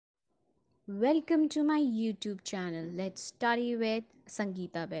Welcome to my YouTube channel. Let's study with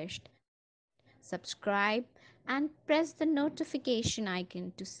Sangeeta Bisht. Subscribe and press the notification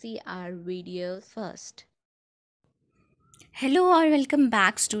icon to see our videos first. Hello or welcome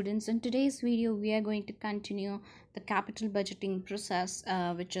back, students. In today's video we are going to continue the capital budgeting process,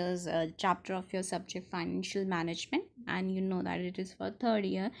 which is a chapter of your subject financial management, and you know that it is for third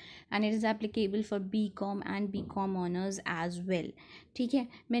year and it is applicable for Bcom and Bcom honors as well. ठीक है,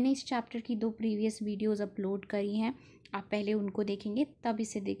 मैंने इस chapter की 2 previous videos upload करी हैं. आप पहले उनको देखेंगे, तब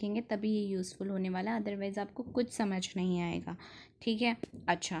इसे देखेंगे, तभी ये यूज़फुल होने वाला, अदरवाइज़ आपको कुछ समझ नहीं आएगा. ठीक है.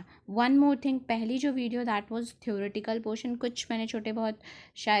 अच्छा, वन मोर थिंग, पहली जो video that was theoretical portion, कुछ मैंने छोटे बहुत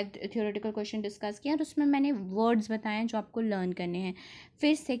शायद थ्योरेटिकल क्वेश्चन डिस्कस किया और उसमें मैंने वर्ड्स बताए जो आपको लर्न करने हैं.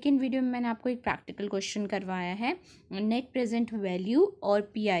 फिर सेकंड वीडियो में मैंने आपको एक प्रैक्टिकल क्वेश्चन करवाया है नेट प्रेजेंट वैल्यू और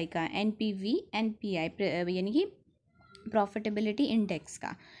पीआई का, एनपीवी एंड पीआई यानी कि प्रॉफिटेबिलिटी इंडेक्स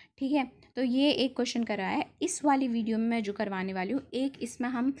का. ठीक है, तो ये एक क्वेश्चन करा है. इस वाली वीडियो में मैं जो करवाने वाली हूँ, एक इसमें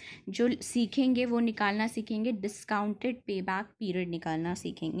हम जो सीखेंगे वो निकालना सीखेंगे, डिस्काउंटेड पेबैक पीरियड निकालना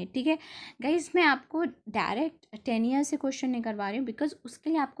सीखेंगे. ठीक है गाइज, मैं आपको डायरेक्ट 10 ईयर से क्वेश्चन नहीं करवा रही हूँ, बिकॉज उसके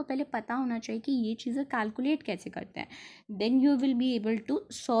लिए आपको पहले पता होना चाहिए कि ये चीज़ें कैलकुलेट कैसे करते हैं. Then you will be able to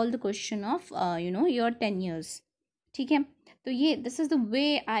solve the question of your 10 years. ठीक है, तो ये this is the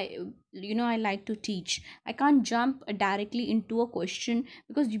way I like to teach. I can't jump directly into a question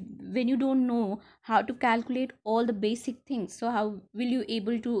because when you don't know how to calculate all the basic things, so how will you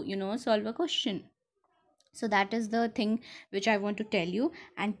able to solve a question? So that is the thing which I want to tell you.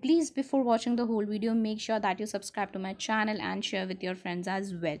 And please, before watching the whole video, make sure that you subscribe to my channel and share with your friends as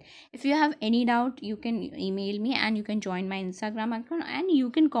well. If you have any doubt, you can email me and you can join my Instagram account and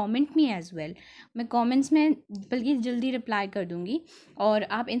you can comment me as well. मैं comments में बल्कि जल्दी reply कर दूँगी. और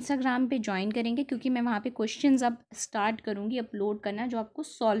आप Instagram पे join करेंगे क्योंकि मैं वहाँ पे questions अब start करूँगी upload करना जो आपको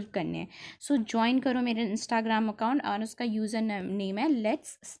solve करने हैं. So join करो मेरे Instagram account और उसका user name है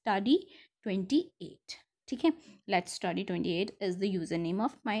Let's Study 28. ठीक है, let's study 28 is the user name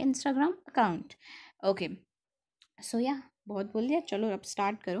of my Instagram account. Okay, सो या बहुत बोल दिया, चलो अब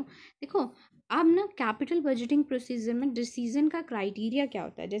स्टार्ट करो. देखो, अब ना कैपिटल बजटिंग प्रोसीजर में डिसीजन का क्राइटेरिया क्या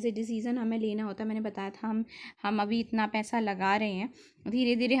होता है. जैसे डिसीजन हमें लेना होता है, मैंने बताया था हम अभी इतना पैसा लगा रहे हैं,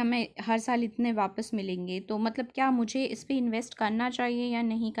 धीरे धीरे हमें हर साल इतने वापस मिलेंगे, तो मतलब क्या मुझे इस पर इन्वेस्ट करना चाहिए या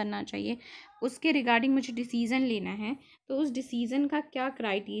नहीं करना चाहिए, उसके रिगार्डिंग मुझे डिसीज़न लेना है. तो उस डिसीज़न का क्या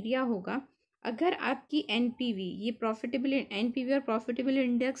क्राइटेरिया होगा. अगर आपकी एनपीवी, ये प्रॉफिटेबल एनपीवी और प्रॉफिटेबल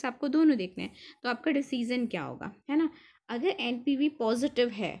इंडेक्स आपको दोनों देखने हैं, तो आपका डिसीजन क्या होगा, है ना. अगर एनपीवी पॉजिटिव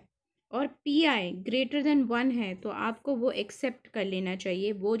है और पीआई ग्रेटर देन 1 है, तो आपको वो एक्सेप्ट कर लेना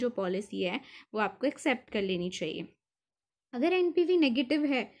चाहिए, वो जो पॉलिसी है वो आपको एक्सेप्ट कर लेनी चाहिए. अगर एनपीवी नेगेटिव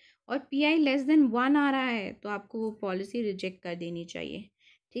है और पीआई लेस देन 1 आ रहा है, तो आपको वो पॉलिसी रिजेक्ट कर देनी चाहिए.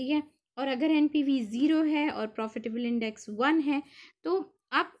 ठीक है, और अगर एनपीवी 0 है और प्रॉफिटेबल इंडेक्स 1 है, तो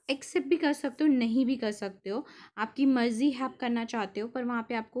आप एक्सेप्ट भी कर सकते हो, नहीं भी कर सकते हो, आपकी मर्जी है, आप करना चाहते हो, पर वहाँ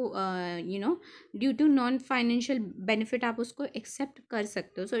पे आपको due to non financial benefit आप उसको एक्सेप्ट कर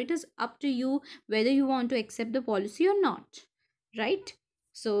सकते हो. So it is up to you whether you want to accept the policy और नॉट, राइट.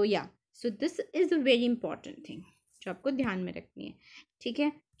 सो या, so this is a very important thing जो आपको ध्यान में रखनी है. ठीक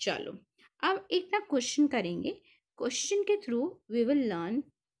है, चलो अब एक ना क्वेश्चन करेंगे. क्वेश्चन के through we will learn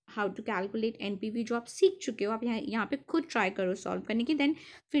how to calculate NPV, जो आप सीख चुके हो. आप यहाँ पे खुद ट्राई करो सॉल्व करने की, देन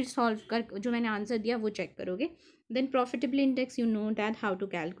फिर सॉल्व कर जो मैंने आंसर दिया वो चेक करोगे. Then profitable index, you know that how to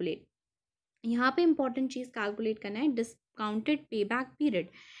calculate. यहाँ पे इंपॉर्टेंट चीज़ कैलकुलेट करना है डिस्काउंटेड पेबैक पीरियड.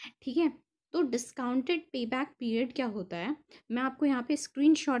 ठीक है, तो डिस्काउंटेड पेबैक पीरियड क्या होता है, मैं आपको यहाँ पे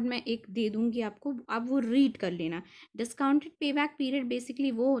स्क्रीनशॉट में एक दे दूँगी आपको, आप वो रीड कर लेना. डिस्काउंटेड पेबैक पीरियड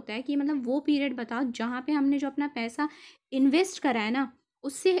बेसिकली वो होता है कि मतलब वो पीरियड बताओ जहाँ पे हमने जो अपना पैसा इन्वेस्ट करा है ना,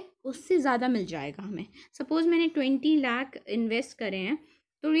 उससे उससे ज़्यादा मिल जाएगा हमें. सपोज़ मैंने 20 लाख इन्वेस्ट करे हैं,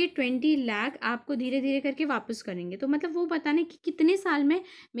 तो ये 20 लाख आपको धीरे धीरे करके वापस करेंगे, तो मतलब वो बताने कि कितने साल में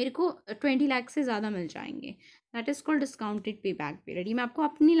मेरे को 20 लाख से ज़्यादा मिल जाएंगे. That is called discounted pay back period. ये मैं आपको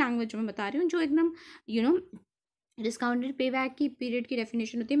अपनी लैंग्वेज में बता रही हूँ, जो एकदम डिस्काउंटेड पे बैक की पीरियड की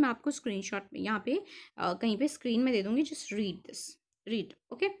डेफिनेशन होती है. मैं आपको स्क्रीनशॉट में यहाँ पे कहीं पे स्क्रीन में दे दूँगी, just read this, read.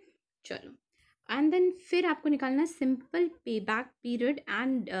 Okay, चलो. एंड देन फिर आपको निकालना है सिंपल पे back period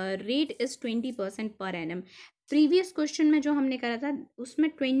and rate is 20% per annum. Previous question में जो हमने करा था उसमें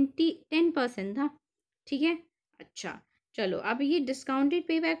 10% था. ठीक है, अच्छा चलो, अब ये डिस्काउंटेड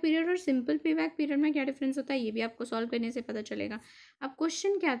पे बैक पीरियड और सिंपल पे बैक पीरियड में क्या डिफरेंस होता है ये भी आपको सॉल्व करने से पता चलेगा. अब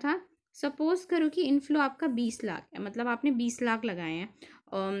क्वेश्चन क्या था, सपोज करो कि इनफ्लो आपका 20 लाख है, मतलब आपने 20 लाख लगाए हैं.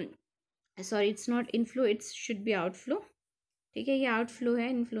 Sorry, it's not inflow, it's should be outflow. ठीक है, ये आउटफ्लो है,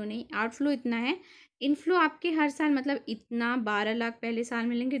 इनफ्लो नहीं. आउटफ्लो इतना है इनफ्लो आपके हर साल मतलब इतना 12 लाख पहले साल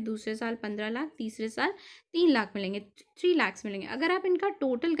मिलेंगे, दूसरे साल 15 लाख, तीसरे साल 3 लाख मिलेंगे, 3 लाख मिलेंगे। अगर आप इनका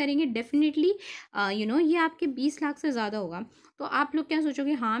टोटल करेंगे डेफिनेटली ये आपके 20 लाख से ज़्यादा होगा। तो आप लोग क्या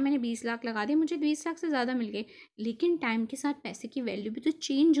सोचोगे, हाँ मैंने 20 लाख लगा दिए, मुझे 20 लाख से ज़्यादा मिल गए। लेकिन टाइम के साथ पैसे की वैल्यू भी तो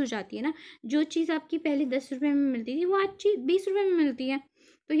चेंज हो जाती है ना। जो चीज़ आपकी पहले 10 रुपये में मिलती थी वो आज चीज़ 20 रुपये में मिलती है।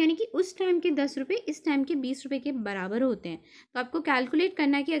 तो यानी कि उस टाइम के 10 रुपये इस टाइम के 20 रुपये के बराबर होते हैं। तो आपको कैलकुलेट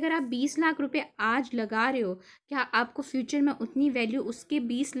करना है कि अगर आप 20 लाख रुपए आज लगा रहे हो, क्या आपको फ्यूचर में उतनी वैल्यू उसके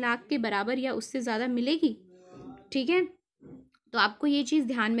 20 लाख के बराबर या उससे ज़्यादा मिलेगी। ठीक है, तो आपको ये चीज़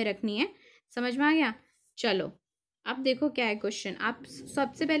ध्यान में रखनी है। समझ में आ गया। चलो अब देखो क्या है क्वेश्चन। आप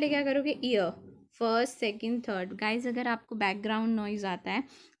सबसे पहले क्या करोगे, year first second third. Guys अगर आपको बैकग्राउंड नॉइज़ आता है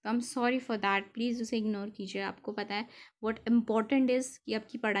तो I am sorry for that, please उसे इग्नोर कीजिए। आपको पता है व्हाट इम्पॉर्टेंट इज़ कि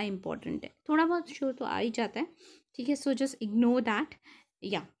आपकी पढ़ाई इंपॉर्टेंट है। थोड़ा बहुत शोर तो आ ही जाता है, ठीक है, सो जस्ट इग्नोर दैट।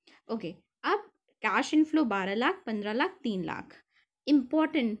 या ओके, अब cash inflow 12 lakh, 15 lakh, 3 lakh.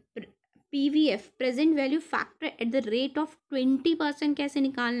 Important PVF present value factor at the rate of 20% कैसे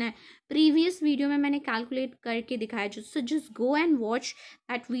निकालना है, प्रीवियस वीडियो में मैंने कैलकुलेट करके दिखाया। So just go and watch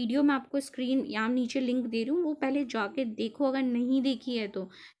that video. मैं आपको स्क्रीन यहाँ नीचे लिंक दे रही हूँ, वो पहले जाके देखो। अगर नहीं देखी है तो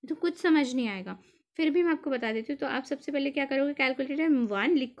कुछ समझ नहीं आएगा। फिर भी मैं आपको बता देती हूँ। तो आप सबसे पहले क्या करोगे, कैलकुलेटर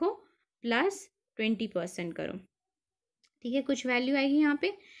 1 लिखो प्लस 20% करो, ठीक है, कुछ वैल्यू आएगी यहाँ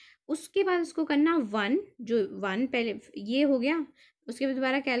पे। उसके बाद उसको करना 1, जो 1 पहले ये हो गया। उसके बाद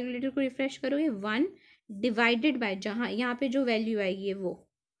दोबारा कैलकुलेटर को रिफ्रेश करोगे, 1 डिवाइडेड बाय जहाँ यहाँ पे जो वैल्यू आएगी है वो।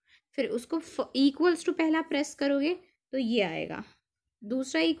 फिर उसको इक्वल्स टू पहला प्रेस करोगे तो ये आएगा,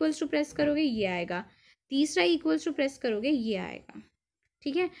 दूसरा इक्वल्स टू प्रेस करोगे ये आएगा, तीसरा इक्वल्स टू प्रेस करोगे ये आएगा।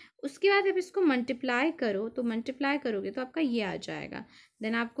 ठीक है, उसके बाद अब इसको मल्टीप्लाई करो, तो मल्टीप्लाई करोगे तो आपका ये आ जाएगा।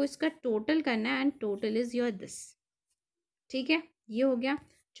 देन आपको इसका टोटल करना है and total is your this. ठीक है, ये हो गया।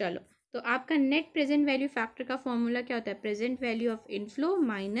 चलो, तो आपका नेट प्रेजेंट वैल्यू फैक्टर का फॉर्मूला क्या होता है, present value of inflow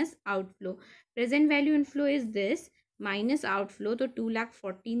minus outflow. Present value inflow is this minus outflow, तो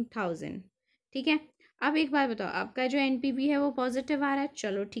 2,14,000। ठीक है, अब एक बात बताओ, आपका जो एनपीवी है वो पॉजिटिव आ रहा है।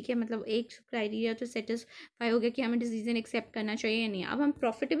 चलो ठीक है, मतलब एक क्राइटेरिया तो सेटिस्फाई हो गया कि हमें डिसीजन एक्सेप्ट करना चाहिए या नहीं। अब हम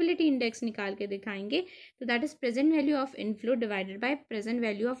प्रॉफिटेबिलिटी इंडेक्स निकाल के दिखाएंगे। तो that is present value of inflow divided by present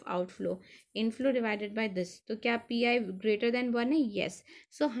value of outflow, inflow divided by this. तो क्या पी आई ग्रेटर देन 1 है, येस।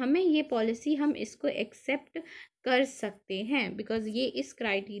 सो हमें ये पॉलिसी, हम इसको एक्सेप्ट कर सकते हैं बिकॉज ये इस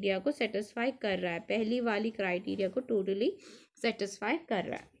क्राइटेरिया को सेटिस्फाई कर रहा है, पहली वाली क्राइटेरिया को टोटली सेटिस्फाई कर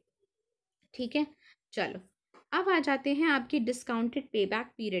रहा है। ठीक है, चलो अब आ जाते हैं आपकी डिस्काउंटेड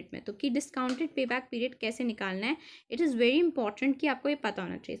पेबैक पीरियड में। तो कि डिस्काउंटेड पेबैक पीरियड कैसे निकालना है, इट इज़ वेरी इंपॉर्टेंट कि आपको ये पता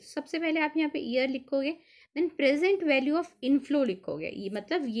होना चाहिए। सबसे पहले आप यहाँ पे ईयर लिखोगे, then present value of inflow लिखोगे। ये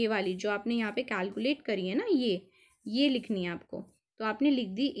मतलब ये वाली जो आपने यहाँ पे कैलकुलेट करी है ना, ये लिखनी है आपको। तो आपने लिख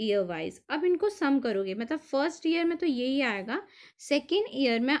दी ईयर वाइज। अब इनको सम करोगे, मतलब फर्स्ट ईयर में तो यही आएगा, सेकेंड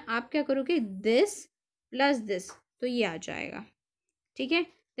ईयर में आप क्या करोगे, दिस प्लस दिस, तो ये आ जाएगा। ठीक है,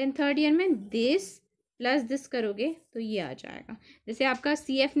 देन थर्ड ईयर में दिस प्लस दिस करोगे तो ये आ जाएगा। जैसे आपका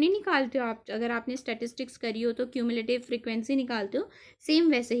CF नहीं निकालते हो आप, अगर आपने स्टैटिस्टिक्स करी हो तो क्यूमुलेटिव फ्रीक्वेंसी निकालते हो, सेम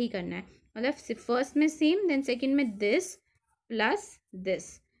वैसे ही करना है। मतलब फर्स्ट में सेम, देन सेकंड में दिस प्लस दिस,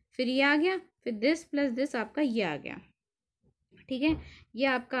 फिर ये आ गया, फिर दिस प्लस दिस आपका ये आ गया। ठीक है, ये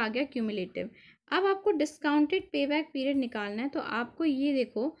आपका आ गया क्यूमुलेटिव। अब आपको डिस्काउंटेड पेबैक पीरियड निकालना है। तो आपको ये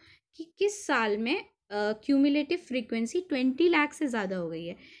देखो कि किस साल में क्यूमुलेटिव फ्रीक्वेंसी 20 लाख से ज़्यादा हो गई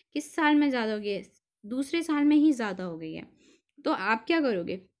है, किस साल में ज़्यादा हो गई है, दूसरे साल में ही ज़्यादा हो गई है। तो आप क्या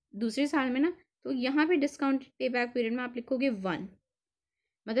करोगे, दूसरे साल में ना, तो यहाँ पे डिस्काउंटेड पेबैक पीरियड में आप लिखोगे 1।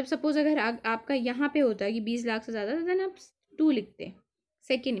 मतलब सपोज अगर आपका यहाँ पे होता है कि 20 लाख से ज़्यादा, तो देन आप 2 लिखते।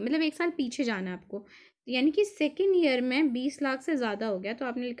 सेकेंड मतलब एक साल पीछे जाना है आपको, तो यानी कि सेकेंड ईयर में 20 लाख से ज़्यादा हो गया, तो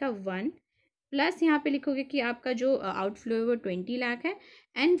आपने लिखा 1 प्लस यहाँ पे लिखोगे कि आपका जो आउटफ्लो है वो 20 लाख है,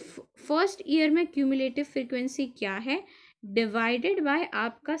 एंड फर्स्ट ईयर में क्यूमुलेटिव फ्रीक्वेंसी क्या है डिवाइडेड बाय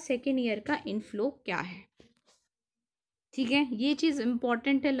आपका सेकेंड ईयर का इनफ्लो क्या है। ठीक है, ये चीज़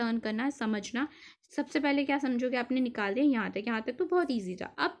इंपॉर्टेंट है, लर्न करना, समझना। सबसे पहले क्या समझोगे, आपने निकाल दिया यहाँ तक तो बहुत ईजी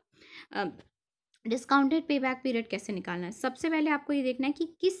था। अब डिस्काउंटेड पेबैक पीरियड कैसे निकालना है, सबसे पहले आपको ये देखना है कि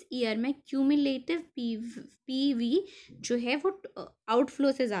किस ईयर में क्यूमुलेटिव पीवी जो है वो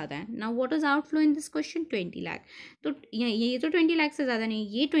आउटफ्लो से ज़्यादा है ना। What is outflow in this question, 20 lakh. तो ये तो 20 लाख से ज़्यादा नहीं,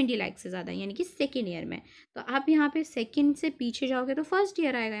 ये 20 लाख से ज़्यादा है, यानी कि सेकेंड ईयर में। तो आप यहाँ पे सेकेंड से पीछे जाओगे तो फर्स्ट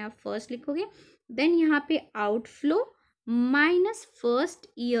ईयर आएगा, यहाँ फर्स्ट लिखोगे, देन यहाँ पे आउटफ्लो माइनस फर्स्ट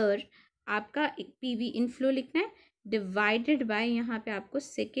ईयर आपका पीवी इनफ्लो लिखना है, डिवाइडेड बाय यहाँ पे आपको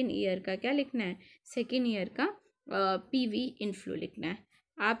सेकेंड ईयर का क्या लिखना है, सेकेंड ईयर का पीवी इनफ्लो लिखना है।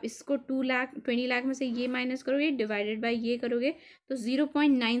 आप इसको 20 लाख में से ये माइनस करोगे, डिवाइडेड बाय ये करोगे तो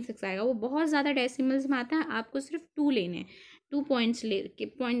 0.96 आएगा। वो बहुत ज़्यादा डेसिमल्स में आता है, आपको सिर्फ 2 लेने हैं, 2 पॉइंट्स ले के,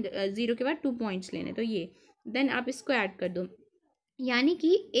 पॉइंट 0 के बाद 2 पॉइंट्स लेने, तो ये देन आप इसको ऐड कर दो, यानी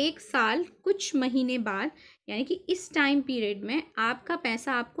कि 1 साल कुछ महीने बाद, यानी कि इस टाइम पीरियड में आपका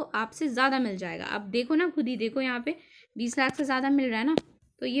पैसा आपको आपसे ज़्यादा मिल जाएगा। अब देखो ना, खुद ही देखो, यहाँ पे 20 लाख से ज़्यादा मिल रहा है ना,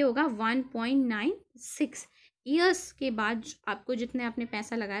 तो ये होगा 1.96 ईयर्स के बाद आपको जितने आपने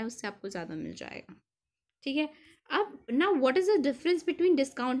पैसा लगाया उससे आपको ज़्यादा मिल जाएगा। ठीक है। अब now what is the difference between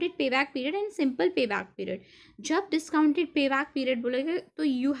discounted pay back period and simple पे बैक पीरियड। जब डिस्काउंटेड पे बैक पीरियड बोलेगा तो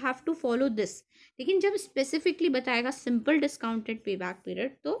you have to follow this, लेकिन जब स्पेसिफिकली बताएगा simple discounted pay back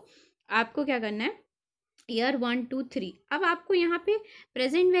period तो आपको क्या करना है, ईयर 1 2 3। अब आपको यहाँ पे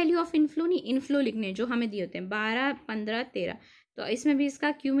प्रेजेंट वैल्यू ऑफ इनफ्लो नहीं, इनफ्लो लिखने जो हमें दिए होते हैं 12 15 13, तो इसमें भी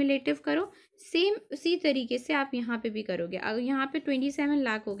इसका क्यूमुलेटिव करो। सेम उसी तरीके से आप यहाँ पे भी करोगे। अगर यहाँ पे 27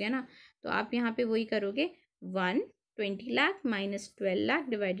 लाख हो गया ना, तो आप यहाँ पे वही करोगे 120 lakh minus 12 lakh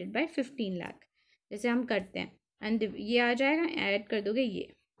divided by 15 lakh, जैसे हम करते हैं, एंड ये आ जाएगा, ऐड कर दोगे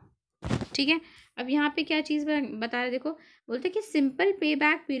ये। ठीक है। अब यहाँ पे क्या चीज़ बता रहे, देखो बोलते हैं कि सिंपल पे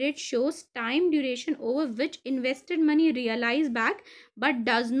back period shows time duration over which invested money realise back but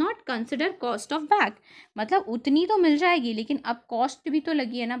does not consider cost of back. मतलब उतनी तो मिल जाएगी, लेकिन अब कॉस्ट भी तो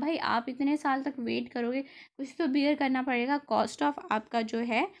लगी है ना भाई, आप इतने साल तक वेट करोगे, कुछ तो बियर करना पड़ेगा। कॉस्ट ऑफ आपका जो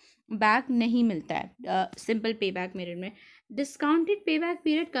है बैक नहीं मिलता है सिंपल पे बैक पीरियड में। Discounted pay back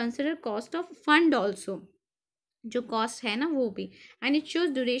period consider cost of fund also, जो कॉस्ट है ना वो भी, and it shows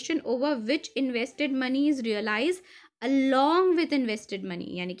duration over which invested money is realise along with invested money,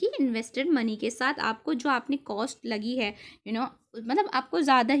 यानी कि इन्वेस्टेड मनी के साथ आपको जो आपने कॉस्ट लगी है मतलब आपको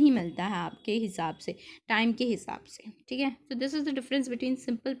ज़्यादा ही मिलता है आपके हिसाब से, टाइम के हिसाब से। ठीक है। So this is the difference between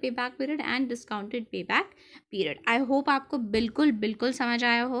simple पे back period and discounted pay back period. I hope आपको बिल्कुल बिल्कुल समझ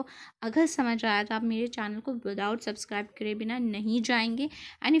आया हो। अगर समझ आया तो आप मेरे चैनल को विदाउट सब्सक्राइब करे बिना नहीं जाएंगे,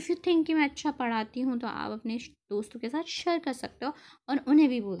 एंड इफ़ यू थिंक कि मैं अच्छा पढ़ाती हूँ तो आप अपने दोस्तों के साथ शेयर कर सकते हो और उन्हें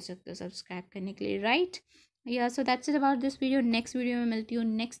भी बोल सकते हो सब्सक्राइब करने के लिए, राइट। या so that's it about this video. Next video में मिलती हूँ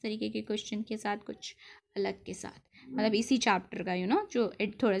नेक्स्ट तरीके के क्वेश्चन के साथ, कुछ अलग के साथ, मतलब इसी चैप्टर का जो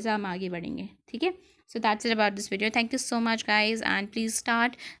थोड़ा सा हम आगे बढ़ेंगे। ठीक है। So that's it about this video. Thank you so much guys, and please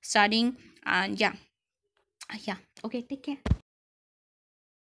start studying, and या ओके, टेक केयर।